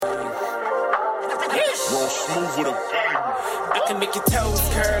Roll smooth with a bang. I can make your toes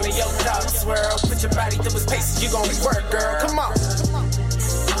curl and your thoughts swirl. Put your body through its paces, you gon' work, girl. Come on.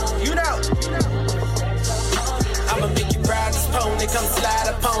 You know. I'ma make you ride this pony, come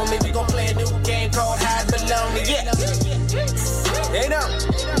slide upon me. We gon' play a new game called Hide Baloney. Yeah. They know.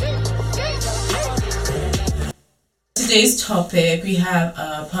 Today's topic, we have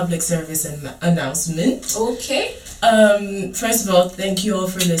a public service announcement. Okay. First of all, thank you all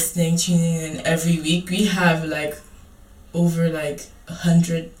for listening, tuning in every week. We have over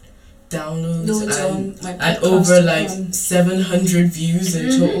 100 downloads and over 700 views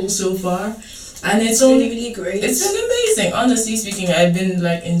in total so far. And it's really great. It's been amazing. Honestly speaking, I've been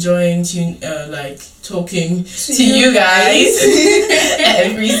enjoying talking to you guys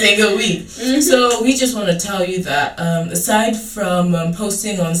every single week. So we just want to tell you that aside from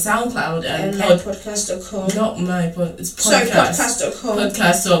posting on SoundCloud and podcast.com, not my it's podcast.com.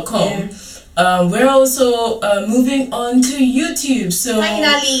 Podcast.com. Yeah. We're also moving on to YouTube. So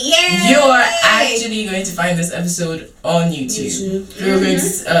finally, yay! You're actually going to find this episode on YouTube. We're going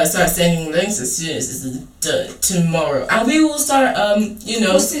to start sending links as soon as this is done tomorrow, and we will start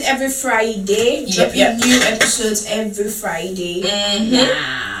posting every Friday. Dropping new episodes every Friday.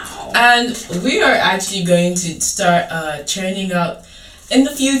 Now. And we are actually going to start churning out in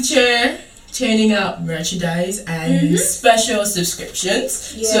the future. Churning out merchandise and special subscriptions.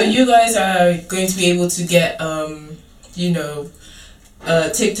 So you guys are going to be able to get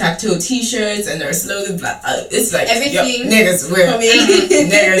Tic Tac Toe t-shirts and their slogan. It's everything. Niggas wear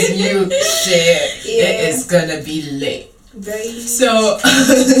niggas you shit. It is gonna be lit. Very so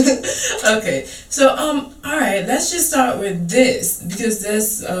okay. So alright, let's just start with this because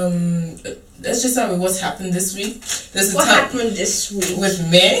there's let's just start with what's happened this week. What happened this week? With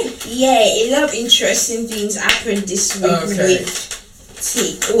me? Yeah, a lot of interesting things happened this week with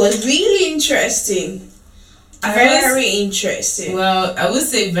Tic. It was really interesting. Very interesting. Well, I would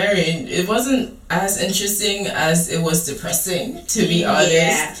say it wasn't as interesting as it was depressing, to be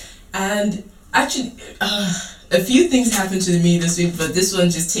honest. And actually, a few things happened to me this week, but this one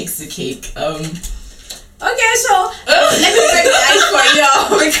just takes the cake. Okay, so let me break the ice for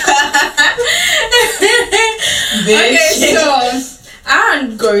y'all. Okay, so I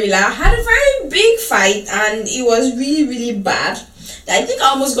and Gorilla had a very big fight, and it was really, really bad. I think I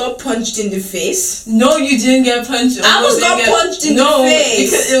almost got punched in the face. No, you didn't get punched. I almost got punched in the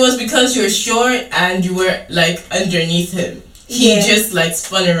face. It was because you were short and you were underneath him. He just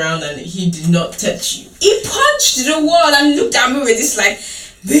spun around and he did not touch you. He punched the wall and looked at me with this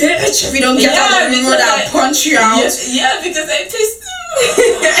bitch, if you don't get out of the road, I'll punch you out. Yeah, because I pissed him.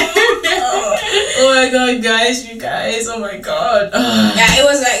 Oh my god, you guys, oh my god. Yeah, it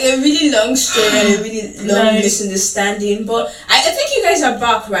was a really long story and a really long misunderstanding, but I think you guys are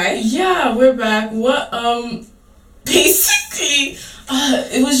back, right? Yeah, we're back. What, basically,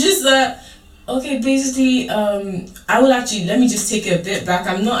 it was just that, okay, basically, I will actually, let me just take it a bit back.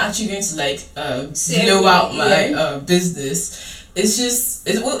 I'm not actually going to blow out my business. It's just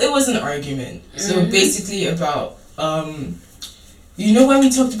it was an argument. So basically about when we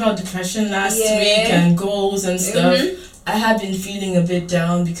talked about depression last week and goals and stuff, I had been feeling a bit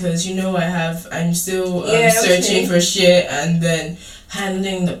down because I'm still searching for shit and then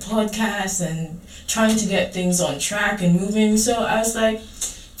handling the podcast and trying to get things on track and moving. So I was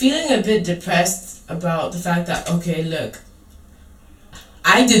feeling a bit depressed about the fact that look,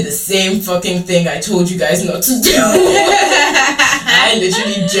 I did the same fucking thing I told you guys not to do. I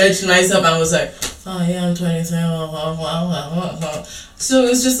literally judged myself and was oh yeah, I'm 23. So it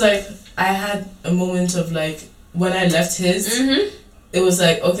was just I had a moment of when I left his, it was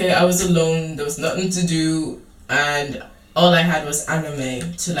okay, I was alone, there was nothing to do, and all I had was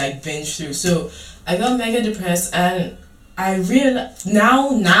anime to binge through. So I got mega depressed, and I realized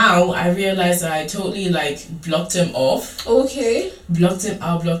now I realized that I totally blocked him off. Okay. Blocked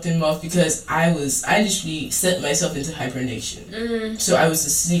him off because I literally sent myself into hibernation. So I was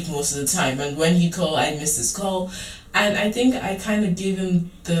asleep most of the time, and when he called, I missed his call, and I think I kind of gave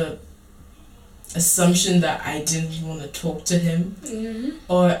him the assumption that I didn't want to talk to him,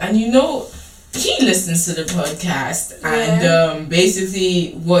 he listens to the podcast, and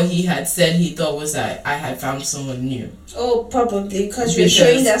basically what he had said, he thought was that I had found someone new. Oh, probably because you're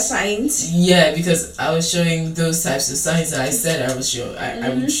showing the signs. Yeah, because I was showing those types of signs that I said I would show. I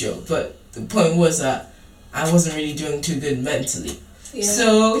would show, but the point was that I wasn't really doing too good mentally. Yeah.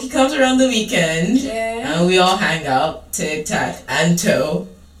 So he comes around the weekend, and we all hang out, Tic Tac and Toe,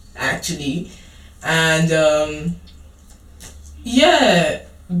 actually, and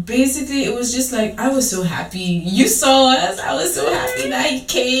basically it was just like I was so happy. You saw us. I was so happy that he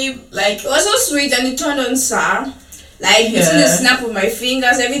came. Like it was so sweet, and it turned on sour. Like between the snap of my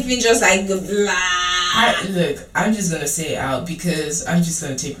fingers, everything just like blah. Look, I'm just gonna say it out because I'm just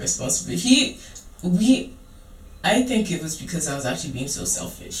gonna take responsibility. I think it was because I was actually being so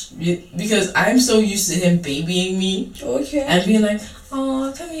selfish. Because I'm so used to him babying me. Okay. And being like,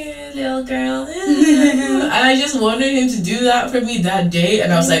 oh, come here, little girl. And I just wanted him to do that for me that day.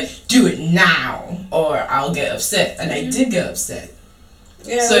 And I was like, do it now or I'll get upset. And I did get upset.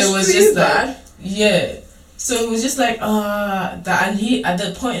 Yeah, so it was just bad. like, yeah. So it was just like, that. And he, at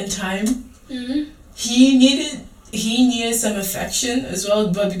that point in time, he needed some affection as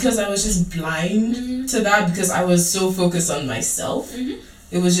well, but because I was just blind to that, because I was so focused on myself,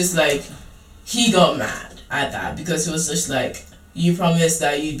 it was just like he got mad at that because it was just like, you promised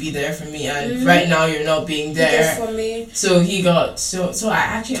that you'd be there for me, and right now you're not being there for me. So he got so I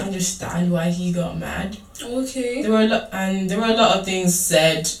actually understand why he got mad. Okay. There were a lot of things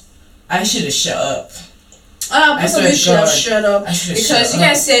said. I should have shut up. I probably should have shut up because you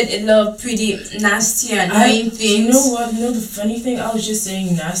guys said a lot of pretty nasty and annoying things. You know what? You know the funny thing? I was just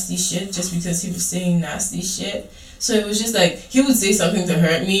saying nasty shit just because he was saying nasty shit. So it was just like he would say something to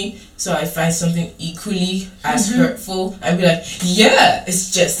hurt me, so I find something equally as hurtful. I'd be like, yeah,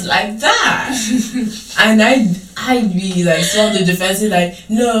 it's just like that, and I'd be like so on the defensive, like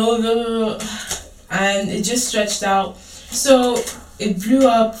no, and it just stretched out. So it blew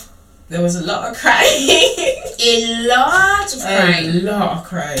up. There was a lot of crying. A lot of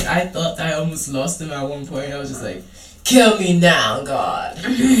crying. I thought I almost lost him at one point. I was just like, kill me now, God.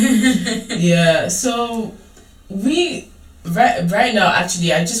 Yeah, so we, right now,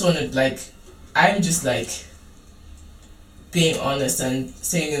 actually, I just want to, like, I'm just, like, being honest and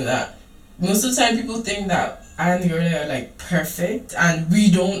saying that most of the time people think that I and Gorilla are, like, perfect, and we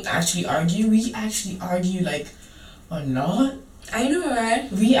don't actually argue. We actually argue, like, a lot. I know,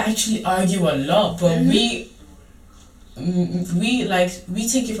 right? We actually argue a lot, but we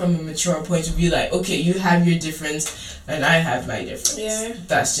take it from a mature point of view. Like, okay, you have your difference, and I have my difference. Yeah,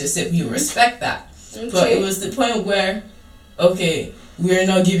 that's just it. We respect that. Okay. But it was the point where, okay, we're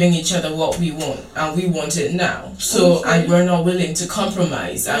not giving each other what we want, and we want it now. So, and we're not willing to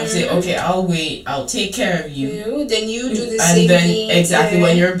compromise and say, okay, I'll wait, I'll take care of you. Then you do the same thing. And then exactly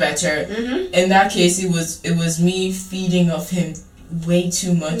when you're better. In that case, it was me feeding off him way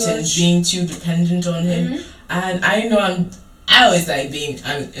too much and being too dependent on him. And I know I always like being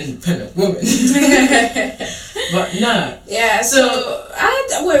an independent woman. But nah. Yeah, so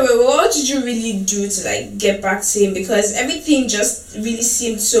wait, what did you really do to like get back to him? Because everything just really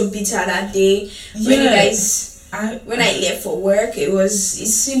seemed so bitter that day. When you guys when I left for work, it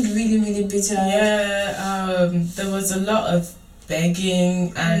seemed really, really bitter. Yeah, there was a lot of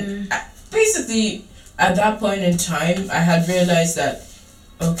begging and basically at that point in time I had realized that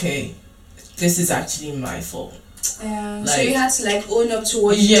okay, this is actually my fault. Like, so you had to like own up to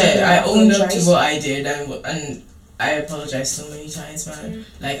what you did. Yeah, I owned up to what I did, and I apologized so many times, man.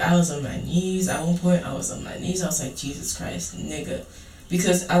 Like, I was on my knees. At one point, I was on my knees. I was like, Jesus Christ, nigga.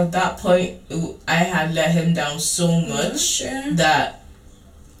 Because at that point, I had let him down so much that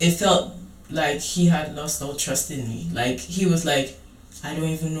it felt like he had lost all trust in me. Like, he was like, I don't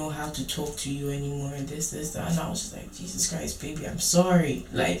even know how to talk to you anymore, and this, that. And I was just like, Jesus Christ, baby, I'm sorry.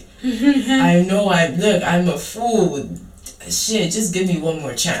 Like, I know I'm a fool. Shit, just give me one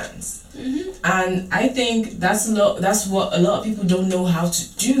more chance. And I think that's what a lot of people don't know how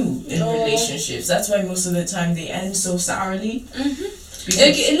to do in relationships. That's why most of the time they end so sourly.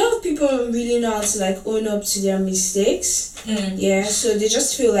 Like, a lot of people don't really know how to like own up to their mistakes. Yeah, so they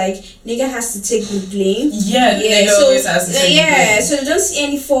just feel like nigga has to take the blame. Nigga always has to take the blame. So they don't see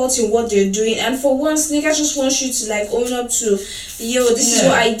any fault in what they're doing, and for once nigga just wants you to like own up to, yo, this is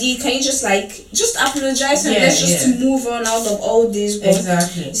what I did. Can you just apologize and let's just move on out of all this? But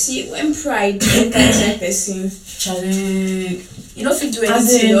exactly. See, when pride enters a person, Charlie, you know if you do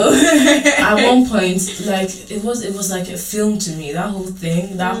anything. At one point, like it was like a film to me. That whole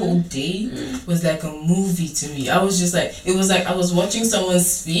thing, that whole day was like a movie to me. I was just like, it was like I was watching someone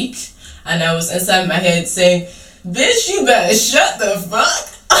speak, and I was inside my head saying, "Bitch, you better shut the fuck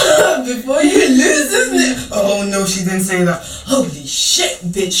before you lose this." Oh no, she didn't say that. Holy shit,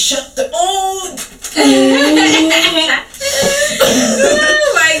 bitch, shut the Oh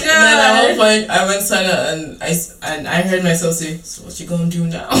my god. And then at one point I went silent and I heard myself say, "So what you gonna do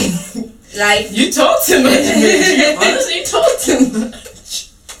now?" Like, you talk too much, bitch. You honestly talk too much.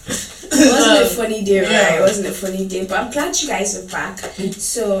 It wasn't a funny day, right? It wasn't a funny day, but I'm glad you guys are back.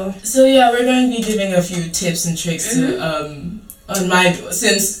 So yeah, we're going to be giving a few tips and tricks to on my,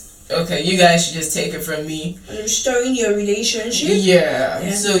 since, okay, you guys should just take it from me. Restoring your relationship. Yeah.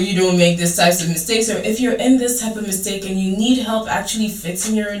 So you don't make these types of mistakes. Or if you're in this type of mistake and you need help actually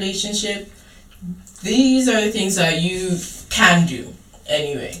fixing your relationship, these are the things that you can do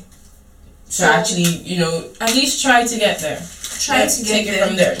anyway. So actually, you know, at least try to get there. Take it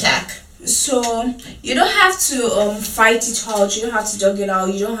from there. Tack. So you don't have to fight it out. You don't have to dug it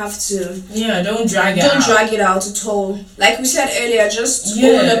out. You don't have to. Yeah, don't drag it out. Don't drag it out at all. Like we said earlier, just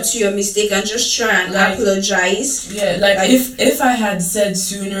own up to your mistake and just try and apologize. Yeah, like if I had said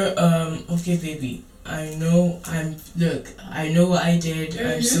sooner, okay, baby, I know what I did.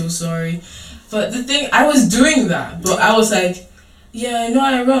 I'm so sorry. But the thing, I was doing that, but I was like, yeah, I know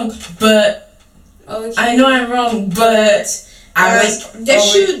I'm wrong, but I know I'm wrong, but. There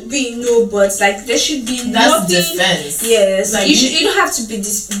should be no buts. Like there should be nothing. Defense. Yes, like, you don't have to be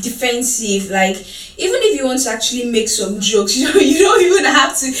defensive. Like even if you want to actually make some jokes, you don't even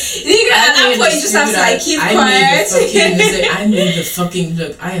have to. At that point, you just have to like keep quiet. I made the fucking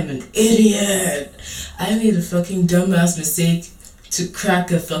look. I am an idiot. I made a fucking dumbass mistake to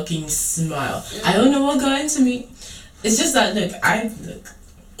crack a fucking smile. I don't know what got into me. It's just that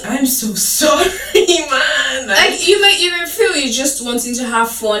I'm so sorry, man. Like you may even feel you're just wanting to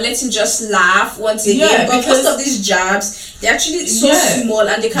have fun, let him just laugh once again. But most of these jabs, they're actually so small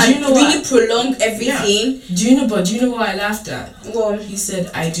and they can really prolong everything. Do you know what I laughed at? He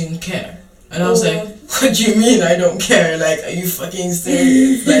said I didn't care. And I was like, what do you mean I don't care? Like, are you fucking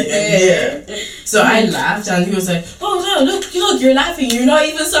serious? Like, I'm here. So I laughed and he was like, oh no, look, you're laughing. You're not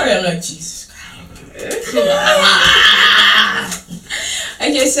even sorry. I'm like, Jesus Christ.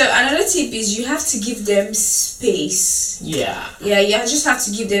 Okay, so another tip is you have to give them space. Yeah, you just have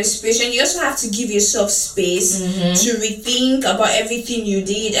to give them space, and you also have to give yourself space to rethink about everything you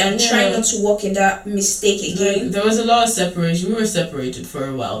did and try not to walk in that mistake again. There was a lot of separation. We were separated for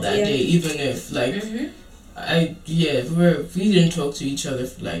a while that day, even if we didn't talk to each other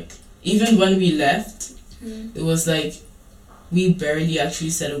for even when we left, it was like we barely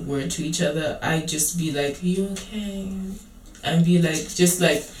actually said a word to each other. I'd just be like, "Are you okay?" And be like, just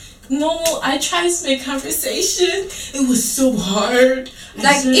like, no, I tried to make conversation. It was so hard.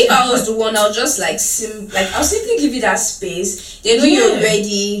 Like, if I was the one, I'll just I'll simply give you that space. They know you're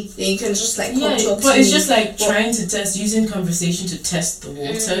ready, then you can just come talk to me. But it's just trying to using conversation to test the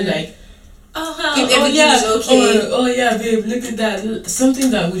water. Like, okay, babe, look at that.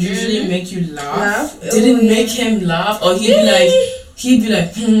 Something that would usually make you laugh didn't make him laugh, or he'd be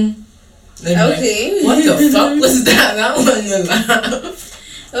like, okay. What the fuck was that? I want to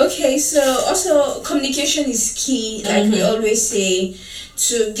laugh. Okay, so also communication is key. Like we always say,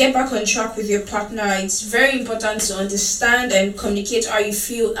 to get back on track with your partner, it's very important to understand and communicate how you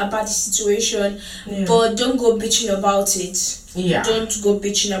feel about the situation, but don't go bitching about it. Yeah. Don't go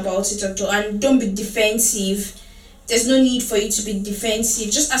bitching about it at all, and don't be defensive. There's no need for you to be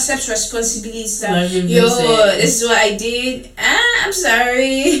defensive. Just accept responsibilities. This is what I did. I'm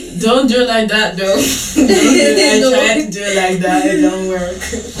sorry. Don't do it like that, though. Try to do it like that. It don't work.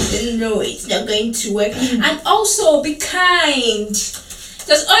 No, it's not going to work. And also, be kind.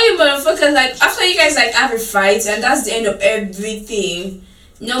 Because all you motherfuckers, after you guys, have a fight, and that's the end of everything.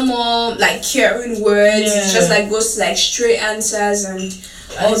 No more, caring words. It just, goes to, straight answers and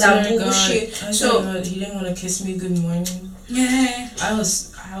all that bullshit. So he didn't want to kiss me good morning. Yeah. I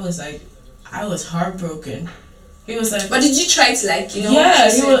was heartbroken. He was like, but did you try to he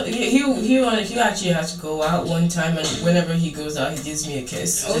actually had to go out one time, and whenever he goes out he gives me a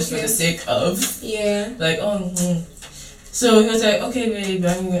kiss just for the sake of so he was like, okay babe,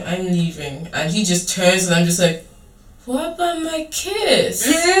 I'm leaving, and he just turns and I'm just like, what about my kiss?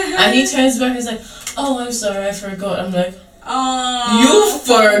 And he turns back and he's like, oh, I'm sorry, I forgot. I'm like, oh, you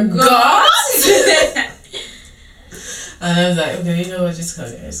forgot? And I was like, okay, you know what, just cut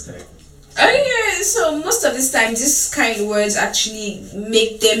it. So most of this time, these kind of words actually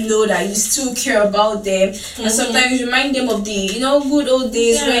make them know that you still care about them, and sometimes remind them of the good old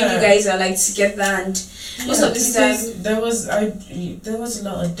days when you guys are together. And most of this time, there was a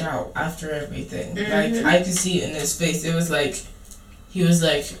lot of doubt after everything. I could see it in his face. It was like he was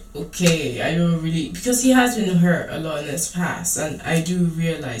like, okay, I don't really, because he has been hurt a lot in his past, and I do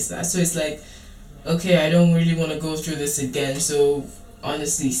realize that. So it's like, okay, I don't really want to go through this again. So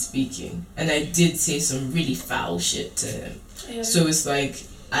honestly speaking, and I did say some really foul shit to him. Yeah. So it's like,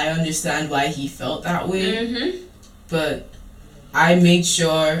 I understand why he felt that way, but I made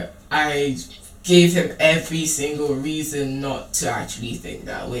sure I gave him every single reason not to actually think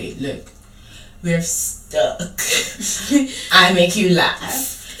that way. Look, we're stuck. I make you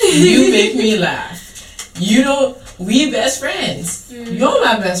laugh. You make me laugh. we best friends. You're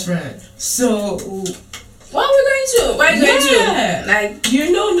my best friend. So what are we going to? What are you going to? Like,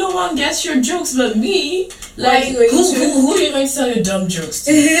 you know, no one gets your jokes but me. Like, who are you going to tell your dumb jokes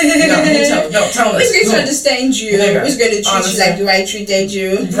to? Tell who's going to understand you? Who's going to treat you like the way I treated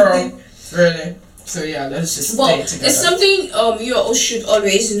you? Bro, really? So yeah, let's just stay together. It's something you should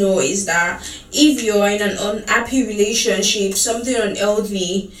always know is that if you're in an unhappy relationship, something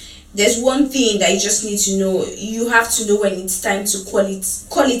unhealthy, there's one thing that you just need to know. You have to know when it's time to call it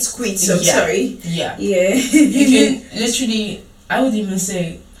quits. I'm sorry. Yeah. You can literally, I would even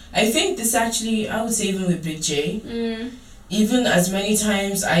say, I think this actually, I would say even with Big J, even as many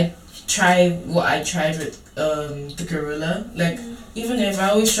times I try what I tried with the gorilla, like even if I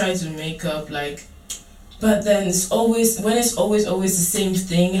always try to make up, like, but then it's always the same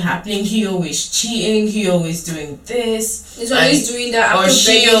thing happening. He always cheating, he always doing this, he's always doing that, or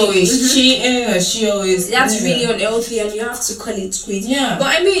she always cheating, or she always, that's really unhealthy, and you have to call it quits. Yeah.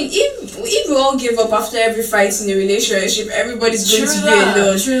 But I mean, if we all give up after every fight in a relationship, everybody's going to be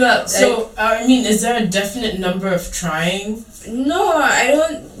alone. True that. Like, so I mean, is there a definite number of trying? No, I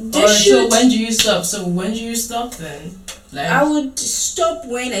don't. So when do you stop? So when do you stop then? Like, I would stop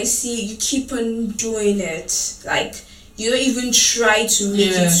when I see you keep on doing it. Like, you don't even try to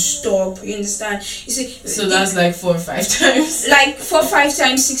make it stop. You understand? You see. So that's like 4 or 5 times. Like 4, 5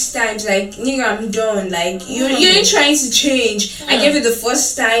 times, 6 times. Like, nigga, I'm done. Like, you ain't trying to change. I gave it the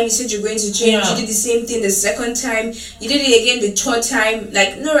first time. You said you're going to change. You did the same thing the second time. You did it again the third time.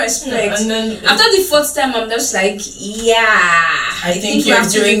 Like, no respect. And then after the fourth time, I'm just like, I think you're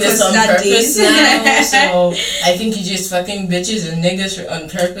doing this on purpose now. So I think you just fucking bitches and niggas on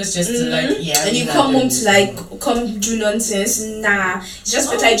purpose just to like, and you come home to like come do nonsense. Nah, it's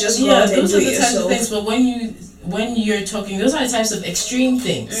just better I just go out and do it yourself. Things, but when you're talking, those are the types of extreme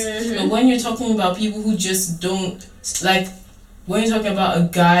things. But when you're talking about people who just don't, like, when you're talking about a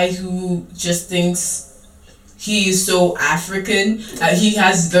guy who just thinks he is so African, he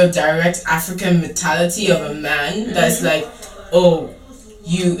has the direct African mentality of a man, that's like, oh,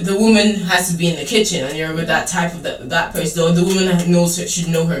 the woman has to be in the kitchen, and you're with that type of that person, or the woman should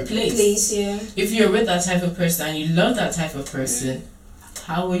know her place. If you're with that type of person and you love that type of person,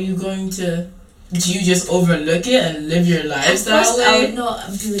 how are you going to? Do you just overlook it and live your life that way? I would not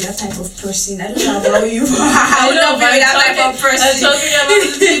be with that type of person. I don't know about you. I would not be with that type of person. I'm talking about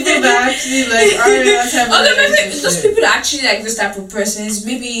the people that actually like are in that type of maybe those people that actually like this type of persons,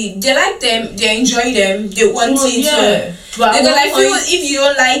 maybe they like them, they enjoy them, they want it. Yeah. But I feel if you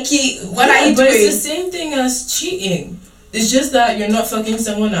don't like it, what are you doing? But it's the same thing as cheating. It's just that you're not fucking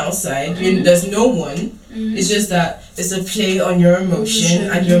someone outside. There's no one. It's just that it's a play on your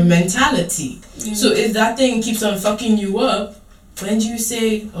emotion and your mentality. So if that thing keeps on fucking you up, when do you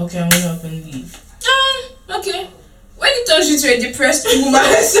say, okay, I'm gonna up and leave? Okay. When it turns you to a depressed woman,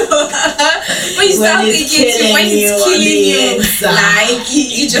 so when you start thinking when it's killing you, like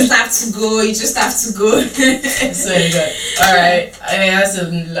you just have to go. You just have to go. So you go. All right. I have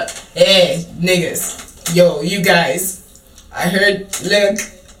some. Hey, niggas. Yo, you guys. I heard. Look.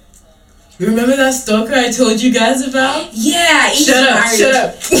 Remember that stalker I told you guys about? Yeah. Shut up.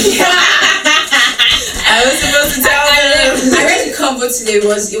 I was supposed to tell them. I read the combo today. It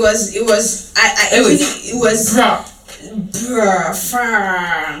was. Bruh.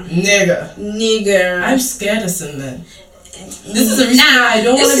 Nigga. I'm scared of some men. This is the reason why I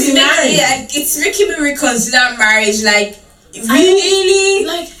don't want to be married. It's making me reconsider marriage. Like, really?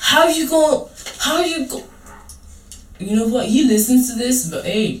 Like, how you go? You know what? He listens to this, but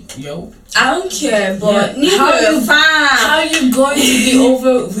hey, yo. I don't care, but how you going to be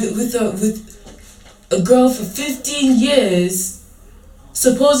over with a girl for 15 years,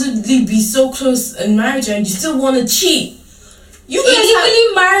 supposedly be so close in marriage, and you still want to cheat? You guys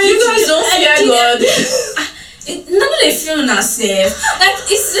really married? You guys don't fear God. None of them feel ourselves. Like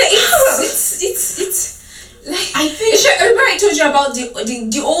it's. Like, I think remember I told you about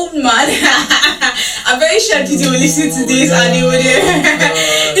the old man. I'm very sure people will listen to this and they would.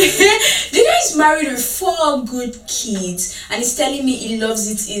 The guy is married with 4 good kids and he's telling me he loves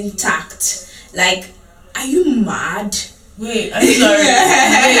it intact. Like, are you mad? Wait, I'm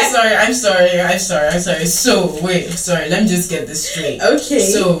sorry. I'm sorry. So let me just get this straight. Okay.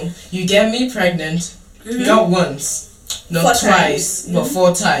 So you get me pregnant, not once. Not 4 twice, but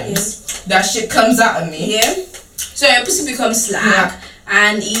 4 times. That shit comes out of me. Yeah. So your pussy becomes slack,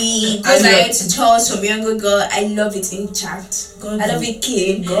 and he goes ahead to tell some younger girl, "I love it intact. I love it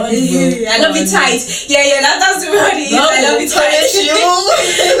clean. I love it tight." Yeah. That's the word it is. I love it tight.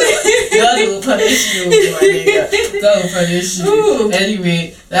 God will punish you, my nigga. God will punish you. Ooh.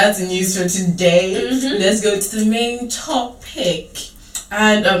 Anyway, that's the news for today. Let's go to the main topic.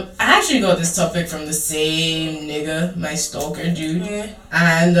 And I actually got this topic from the same nigga, my stalker dude. Yeah.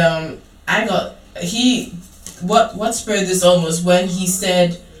 And what spurred this on was when he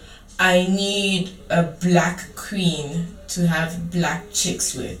said, I need a black queen to have black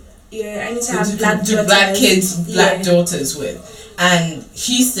chicks with. Yeah, I need to have black daughters. Black kids, black daughters with. And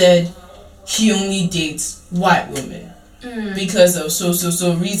he said he only dates white women because of so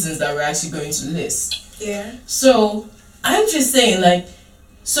reasons that we're actually going to list. Yeah. So I'm just saying, like,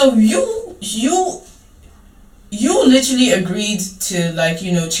 so you literally agreed to, like,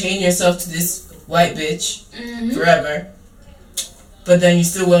 you know, chain yourself to this white bitch forever, but then you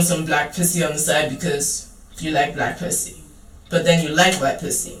still want some black pussy on the side because you like black pussy, but then you like white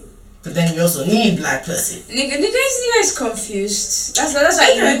pussy, but then you also need black pussy. Nigga is confused. That's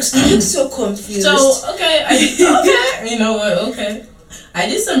why he looks so confused. So okay, you know what? Okay, I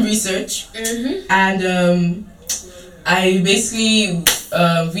did some research, and I basically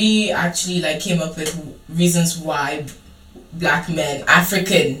we actually like came up with reasons why black men,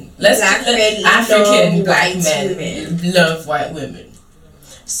 African black men love white women.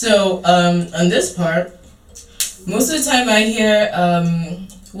 So on this part, most of the time I hear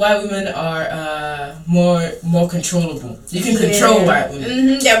white women are more controllable. You can control white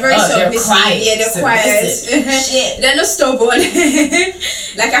women. They're very submissive. They're quiet. Yeah, they're quiet. Shit. They're not stubborn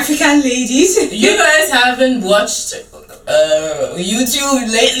like African ladies. You guys haven't watched YouTube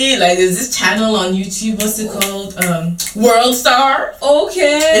lately? Like, there's this channel on YouTube, what's it called? World Star.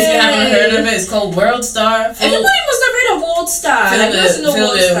 Okay. If you haven't heard of it, it's called World Star. Everybody must have heard of World Star.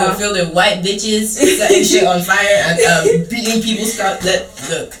 Feel the white bitches setting shit on fire and beating people's scalp.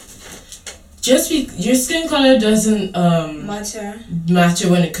 Look, just your skin color doesn't matter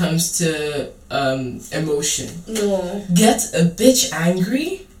when it comes to emotion. No. Get a bitch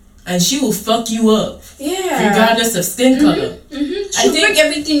angry and she will fuck you up. Yeah. Regardless of skin color. She'll break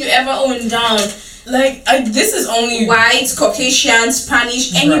everything you ever owned down. Like, this is only white, Caucasian,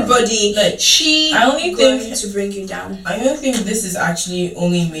 Spanish, anybody. Like, I only think to bring you down. I don't think this is actually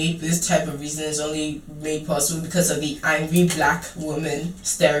only made. This type of reason is only made possible because of the angry black woman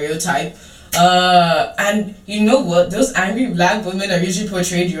stereotype. And you know what? Those angry black women are usually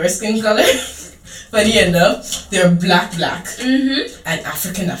portrayed your skin color. Funny enough, they're black, and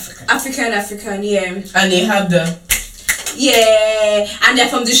African. African, yeah. And they have the and they're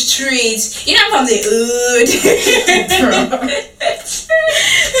from the streets. You know, I'm from the hood.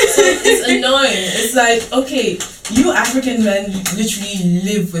 So it's annoying. It's like, okay, you African men literally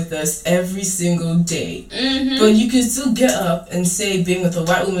live with us every single day, but you can still get up and say being with a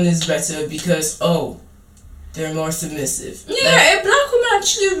white woman is better because they're more submissive. Yeah, like, a black woman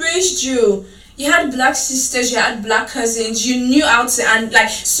actually raised you. You had black sisters, you had black cousins, you knew how to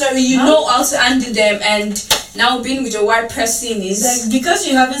know how to handle them, and now being with a white person is like, because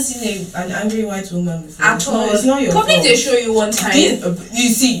you haven't seen an angry white woman before. At all. It's not your probably fault. They show you one time. You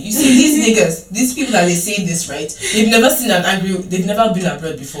see these niggas, these people that they say this, right? They've never been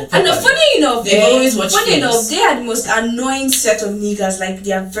abroad before. And funny enough, they always watch funny films. enough, they are the most annoying set of niggas. Like,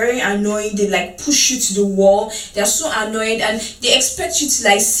 they are very annoying. They like push you to the wall. They are so annoying, and they expect you to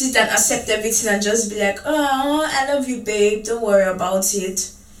like sit and accept everything and just be like, oh, I love you, babe. Don't worry about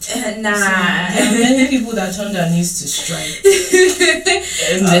it. Nah. There are many people that turn their knees to strike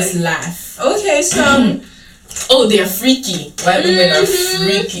and just laugh. Okay, so they're freaky. White women are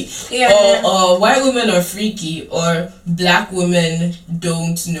freaky. Yeah. Or white women are freaky, or black women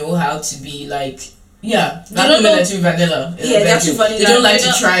don't know how to be like. Yeah, black women are too vanilla. Yeah, they're too vanilla. They don't like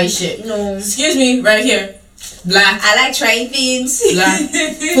to try shit. No. Excuse me, right here. Black. I like trying things. Black.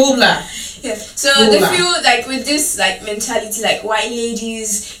 Full black. Yeah. So they feel like with this like mentality, like white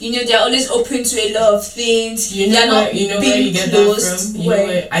ladies, you know, they're always open to a lot of things. You know where you get that from?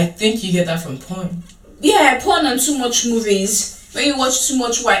 Where I think you get that from porn. Yeah, porn and too much movies. When you watch too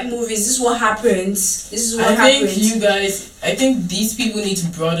much white movies, this is what happens. I think these people need to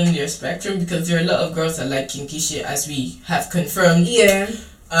broaden their spectrum, because there are a lot of girls that like kinky shit, as we have confirmed. Yeah.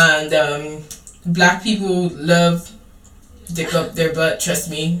 And black people love dick up their butt, trust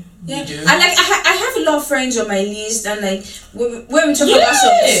me. Yeah. You do. And like I have a lot of friends on my list, and like when we talk about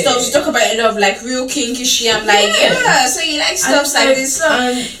some stuff, we talk about a lot of like real kinky shit. I'm like, so you like stuff like this. So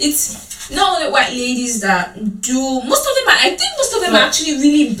it's not only white ladies that do. I think most of them are actually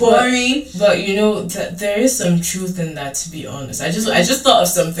really boring. But you know, there is some truth in that, to be honest. I just thought of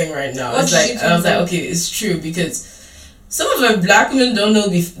something right now. I was like, okay, it's true, because some of our black women don't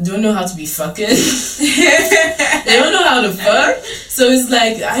know how to be fucking. They don't know how to fuck. So it's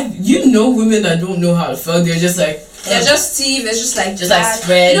like women that don't know how to fuck. They're just like they're just Steve. They're just like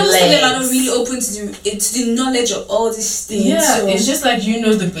spread most legs. of them are not really open to the knowledge of all these things. Yeah, so. it's just like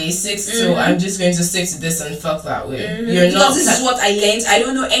the basics. So I'm just going to stick to this and fuck that way. You're not. Because this is what I learned. I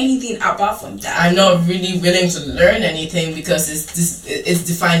don't know anything apart from that. I'm not really willing to learn anything because it's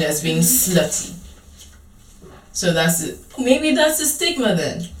defined as being slutty. So that's it. Maybe that's the stigma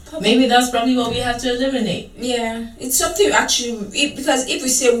then. Maybe that's probably what we have to eliminate. Yeah, it's something actually, because if we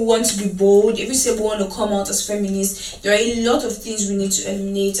say we want to be bold, if we say we want to come out as feminists, there are a lot of things we need to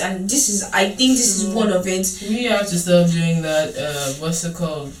eliminate, and I think this is one of it. We have to stop doing that, what's it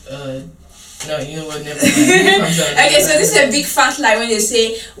called? No, you know what, never mind. Okay, so this is a big fat lie when they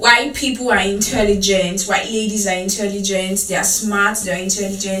say white people are intelligent, white ladies are intelligent, they are smart, they are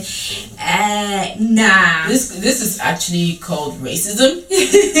intelligent. Nah. This is actually called racism.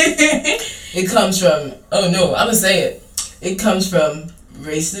 It comes from, I'm gonna say it. It comes from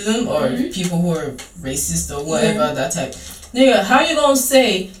racism or people who are racist or whatever, that type. Nigga, how you gonna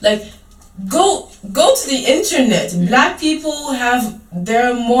say, like, go to the internet. Black people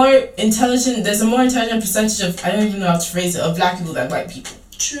there's a more intelligent percentage of, I don't even know how to phrase it, of black people than white people.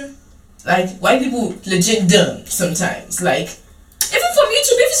 True. Like, white people legit dumb sometimes. Like, even for me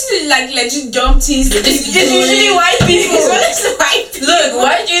to be physically like legit dumb things, it's usually white people. Look,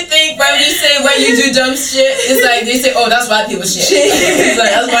 why do you think when you do dumb shit, it's like they say, oh, that's white people shit. It's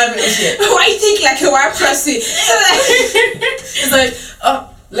like, that's white people shit. Why you think like a white person? It's like, oh,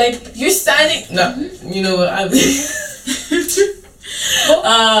 like, you're standing. No, you know what?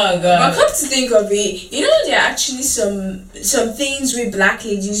 Oh god. But come to think of it, there are actually some things we black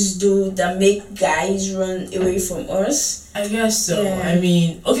ladies do that make guys run away from us. I guess so. Yeah. I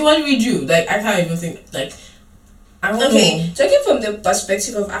mean, okay, what do we do? Like, I can't even think. Like, I don't know. Talking from the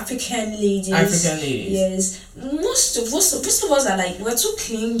perspective of African ladies. Yes, most of us are like, we're too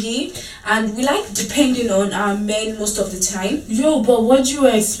clingy and we like depending on our men most of the time. Yo, but what do you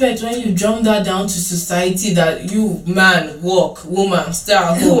expect when you jump that down to society that you man walk, woman stay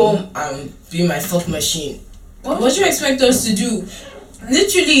at home and be my fuck machine? What do you expect us to do?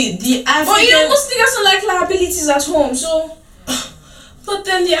 Literally, the African. But most niggas don't like liabilities at home, so. But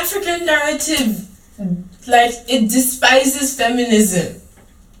then the African narrative, like, it despises feminism.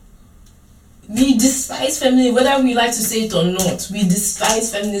 We despise feminism, whether we like to say it or not. We despise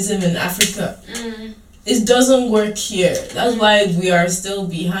feminism in Africa. It doesn't work here. That's why we are still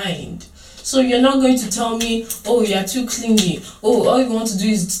behind. So you're not going to tell me, oh, you're too clingy. Oh, all you want to do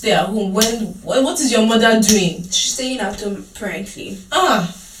is stay at home. What is your mother doing? She's staying at home apparently.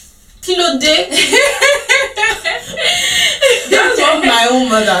 Kilo day. That's what my own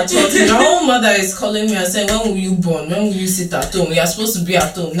mother taught me. My own mother is calling me and saying, when will you born? When will you sit at home? You're supposed to be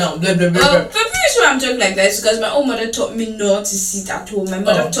at home now. Blah, blah, blah, blah. But the reason why I'm talking like that is because my own mother taught me not to sit at home. My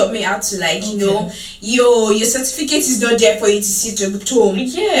mother taught me how to, like, your certificate is not there for you to sit at home.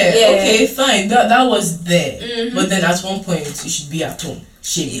 Yeah. Okay, fine. That was there. But then at one point, you should be at home.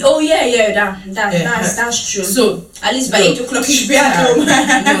 Oh yeah, that's true. So at least by 8 o'clock you should be at home.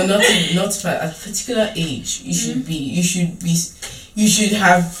 No, not at a particular age. You should be. You should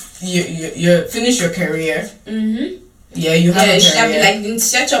have your finish your career. Yeah, you have a career. Should have like been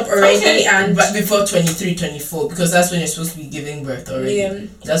set up already, and but before 23, 24, because that's when you're supposed to be giving birth already. Yeah.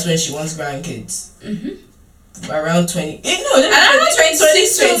 That's when she wants grandkids. Around 20. Around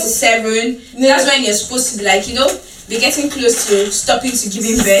 26, 27. That's when you're supposed to be like, be getting close to stopping to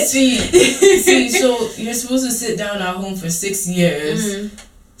giving birth. See, so you're supposed to sit down at home for 6 years.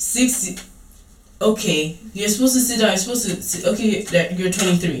 Okay, you're supposed to sit down. You're supposed to sit, okay, you're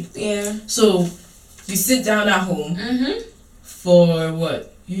 23. Yeah. So you sit down at home for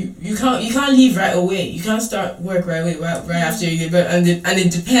what? You can't leave right away. You can't start work right away, right after you give birth, and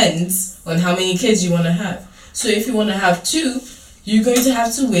it depends on how many kids you want to have. So if you want to have 2, you're going to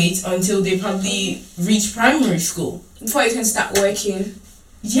have to wait until they probably reach primary school before you can start working.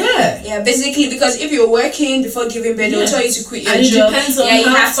 Yeah, basically, because if you're working before giving birth, they'll tell you to quit your and job. It depends on you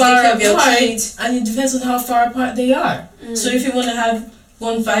how have to far take care of your apart, kids. and it depends on how far apart they are. So if you want to have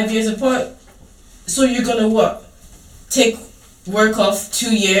 5 years apart, so you're gonna what? Take work off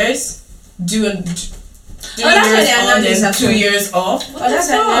 2 years, do years on and 2 years off. That's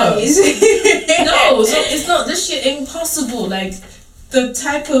how it is. No, so it's not this shit impossible. Like the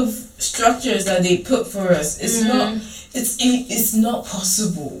type of structures that they put for us, it's not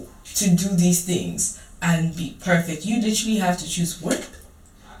possible to do these things and be perfect. You literally have to choose work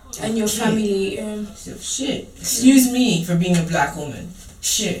and your family. So shit. Excuse me for being a black woman.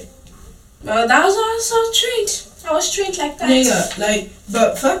 Shit. Well, that was also trained. I was trained like that. Nigga, like,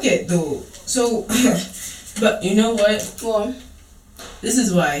 but fuck it though. So, but you know what? What? This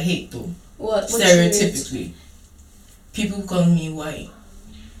is what I hate though. What? Stereotypically, people call me white.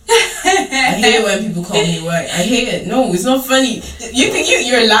 I hate it when people call me white. I hate it. No, it's not funny. You think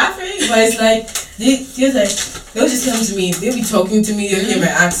you're laughing, but it's like they'll just come to me. They'll be talking to me. They'll hear my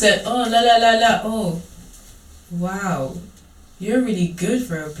accent. Oh la la la la. Oh, wow, you're really good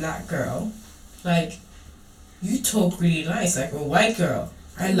for a black girl. Like, you talk really nice, like a white girl.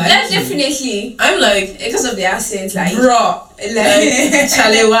 I like that you. Definitely. I'm like, because of the accent, like bro, like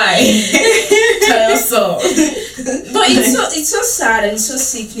Charlie White, Charlie so. But it's so sad and so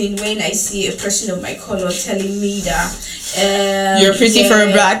sickening when I see a person of my color telling me that you're pretty for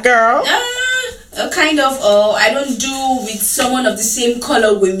a black girl. Kind of. I don't do with someone of the same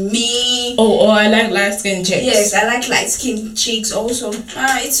color with me. Oh, I like light skin chicks. Yes, I like light skin chicks also.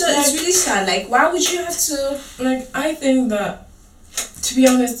 It's really sad. Like, why would you have to? Like, I think that, to be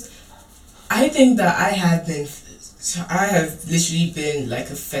honest, I think that I have literally been like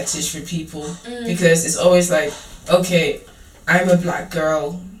a fetish for people because it's always like, okay, I'm a black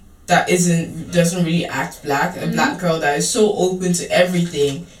girl that doesn't really act black, a black girl that is so open to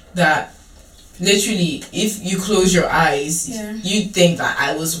everything that literally if you close your eyes, you think that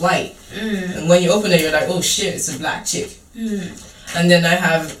I was white, and when you open it, you're like, oh shit, it's a black chick. And then I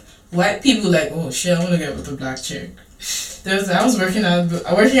have white people like, oh shit, I want to get with a black chick. I was working at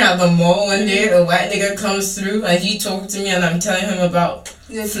the mall one day. A white nigga comes through and he talked to me and I'm telling him about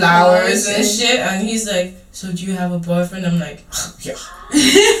flowers and shit, and he's like, so do you have a boyfriend? I'm like, yeah.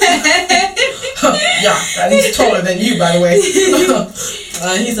 Yeah, and he's taller than you, by the way.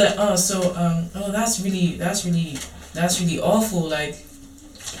 And he's like, that's really awful. Like,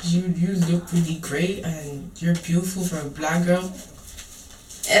 you look really great and you're beautiful for a black girl.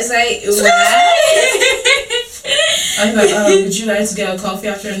 As I I'm like, would you like to get a coffee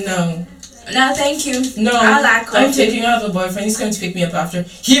after? No, thank you. No, I like coffee. I'm taking out a boyfriend. He's going to pick me up after.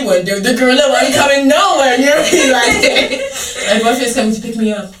 He went there. The gorilla wasn't coming nowhere near me like that. My boyfriend's coming to pick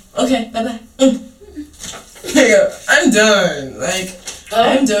me up. Okay, bye bye. I'm done. Like,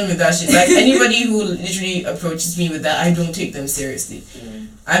 I'm done with that shit. Like, anybody who literally approaches me with that, I don't take them seriously.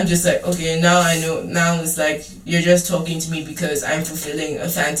 I'm just like, okay, now I know. Now it's like you're just talking to me because I'm fulfilling a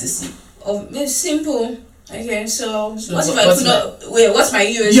fantasy. Oh, it's simple. Okay, so what if I put up? Wait, what's my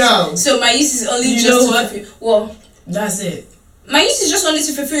use? Yo. So my use is only you just know what? Well, that's it. My use is just only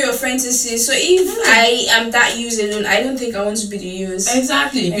to fulfill your fantasy. So if I am that use alone, I don't think I want to be the use.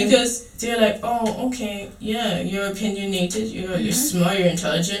 Exactly, because they're like, oh, okay, yeah, you're opinionated, you're smart, you're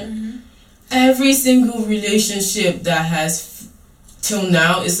intelligent. Every single relationship that has till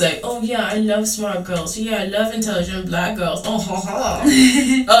now is like, oh yeah, I love smart girls. Yeah, I love intelligent black girls. Oh, ha, ha.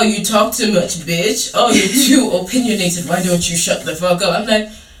 Oh, you talk too much, bitch. Oh, you're too opinionated. Why don't you shut the fuck up? I'm like,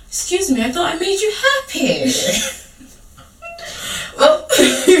 excuse me, I thought I made you happy. Well,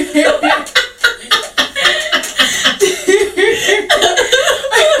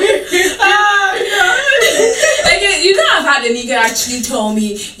 you know, I've had a nigga actually tell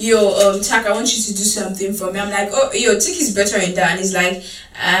me, yo, Tak, I want you to do something for me. I'm like, oh, yo, Tic is better in that. And he's like,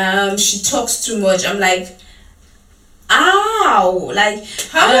 she talks too much. I'm like, ow, like,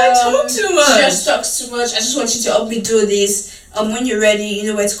 how do I talk too much? She just talks too much. I just want you to help me do this. When you're ready, you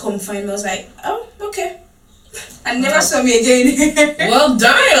know where to come find me. I was like, oh, okay. And never saw me again. Well,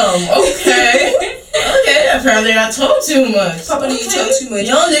 damn. Okay. Okay. Apparently, I talk too much. Probably you talk too much.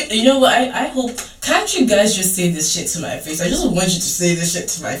 You know what? I hope. Can't you guys just say this shit to my face? I just want you to say this shit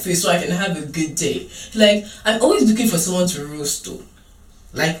to my face so I can have a good day. Like, I'm always looking for someone to roast to.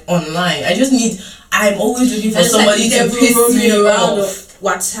 Like, online. I'm always looking for somebody to piss me off.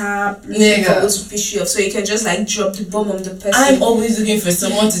 WhatsApp, looking for to piss you off, so you can just like drop the bomb on the person. I'm always looking for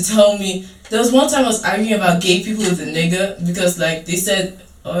someone to tell me. There was one time I was arguing about gay people with a nigga because like they said,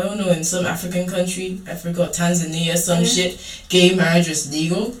 I don't know, in some African country, I forgot, Tanzania, some shit, gay marriage was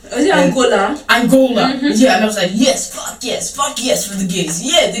legal. Was it Angola? Angola. Yeah, and I was like, yes for the gays.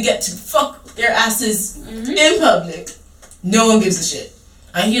 Yeah, they get to fuck their asses in public. No one gives a shit.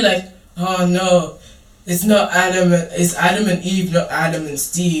 And he like, oh no, it's Adam and Eve, not Adam and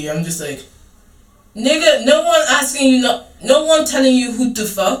Steve. I'm just like, nigga, no one asking you, no one telling you who to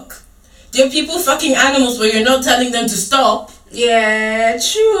fuck. There are people fucking animals where you're not telling them to stop. Yeah,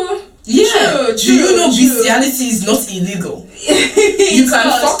 true. Yeah, true. Do you know bestiality is not illegal? You can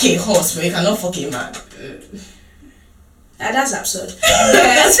fuck a horse, but you cannot fuck a man. That's absurd.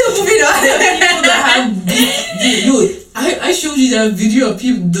 So moving on. People that have I showed you that video of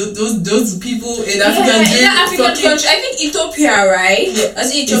people, those people in African country. I think Ethiopia, right? Yeah.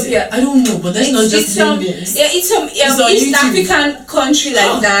 That's Ethiopia. I don't know, but that's not just Indians. Yeah, it's some East African country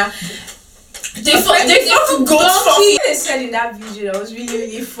like that. They fucking donkey. They said in that video that was really,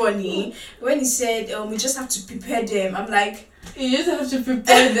 really funny when he said, we just have to prepare them. I'm like, you just have to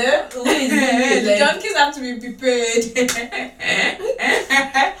prepare them. The donkeys have to be prepared.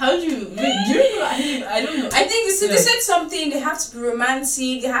 How do you? Wait, do you know? I don't know. I think they said something. They have to be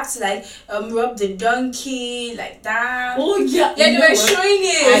romantic. They have to like rub the donkey like that. Oh yeah, yeah. They were showing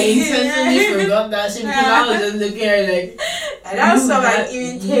it. I intentionally forgot that shit because I was just looking at it like. And that's so like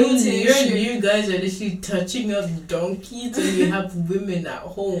irritating. You guys are literally touching up donkeys and you have women at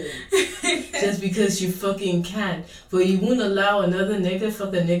home just because you fucking can, but you won't allow another nigga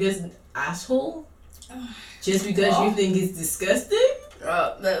fuck a nigga's asshole just because you think it's disgusting. You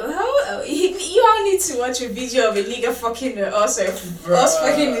all need to watch a video of a nigga fucking us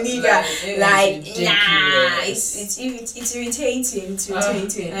fucking a nigga. Like nah, it's irritating. It's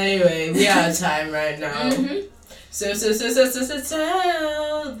irritating. Anyway, we are out of time right now. So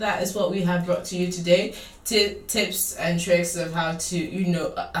that is what we have brought to you today. Tips and tricks of how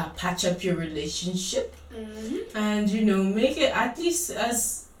to, patch up your relationship. And, make it at least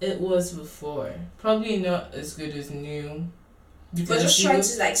as it was before. Probably not as good as new. But just try to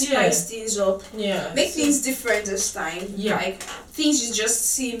spice things up. Yeah. Make things different this time. Yeah. Like things it just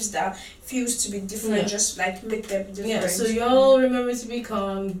seems that feels to be different. Yeah. Just like make them different. Yeah. So y'all remember to be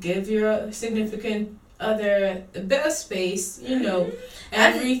calm. Give your significant other a bit of space.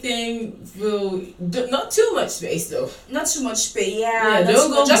 Everything will not too much space though. Not too much space. Yeah.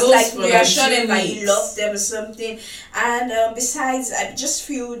 Don't go just like reassure them that you love them or something. And besides, I just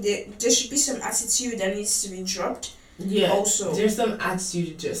feel that there should be some attitude that needs to be dropped. Yeah, also there's some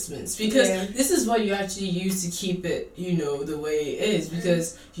attitude adjustments because this is what you actually use to keep it, the way it is,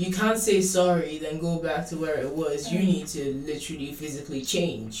 because you can't say sorry then go back to where it was. You need to literally physically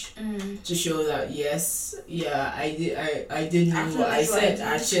change to show that I did mean what I said.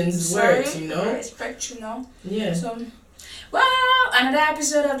 Actions, words, I respect, Yeah. So, well, another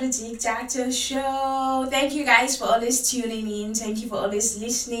episode of the Tic Tac Toe Show. Thank you guys for always tuning in. Thank you for always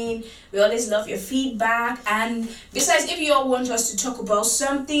listening. We always love your feedback. And besides, if you all want us to talk about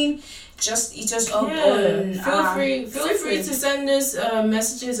something, just hit us up on. Feel free to send us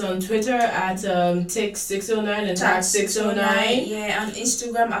messages on Twitter at Tic609 and Tag609. Yeah, and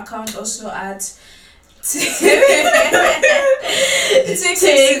Instagram account also at. Tic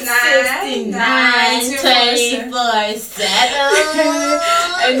 69 24/7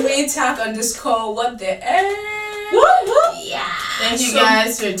 and we tag_ what the yeah. Thank you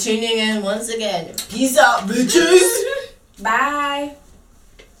guys for tuning in once again. Peace out, bitches. Bye.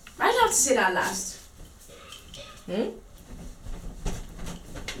 I have to say that last.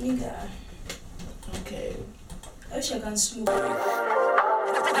 Nigga. Okay. I wish I can smooth.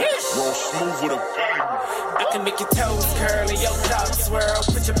 Roll smooth with a bang. I can make your toes curl and your thoughts swirl.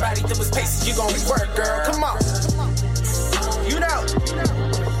 Put your body through its paces, you gon' work, girl. Come on.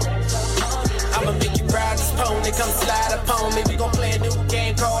 I'ma make you ride this pony, come slide upon me.